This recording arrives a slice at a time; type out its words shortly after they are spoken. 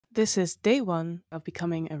This is day one of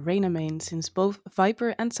becoming a Reyna main since both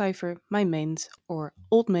Viper and Cypher, my mains, or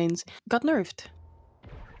old mains, got nerfed.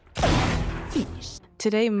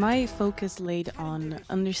 Today my focus laid on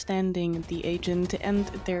understanding the agent and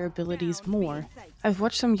their abilities more. I've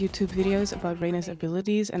watched some YouTube videos about Reyna's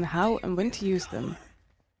abilities and how and when to use them.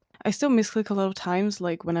 I still misclick a lot of times,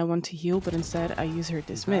 like when I want to heal, but instead I use her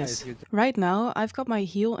dismiss. Right now, I've got my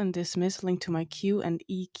heal and dismiss linked to my Q and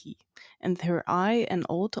E key, and her I and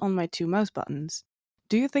Alt on my two mouse buttons.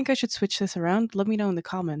 Do you think I should switch this around? Let me know in the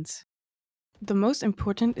comments. The most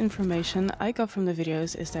important information I got from the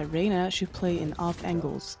videos is that Reyna should play in off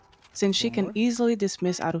angles, since she can easily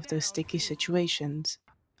dismiss out of those sticky situations.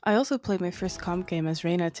 I also played my first comp game as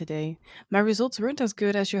Reyna today. My results weren't as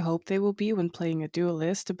good as you hope they will be when playing a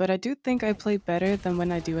duelist, but I do think I played better than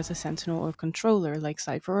when I do as a sentinel or controller like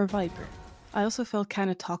Cypher or Viper. I also felt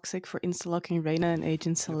kinda toxic for insta-locking Reyna and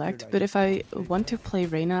Agent Select, but if I want to play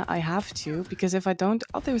Reyna, I have to, because if I don't,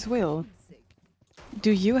 others will. Do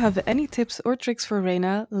you have any tips or tricks for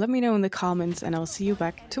Reyna? Let me know in the comments and I'll see you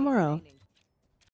back tomorrow.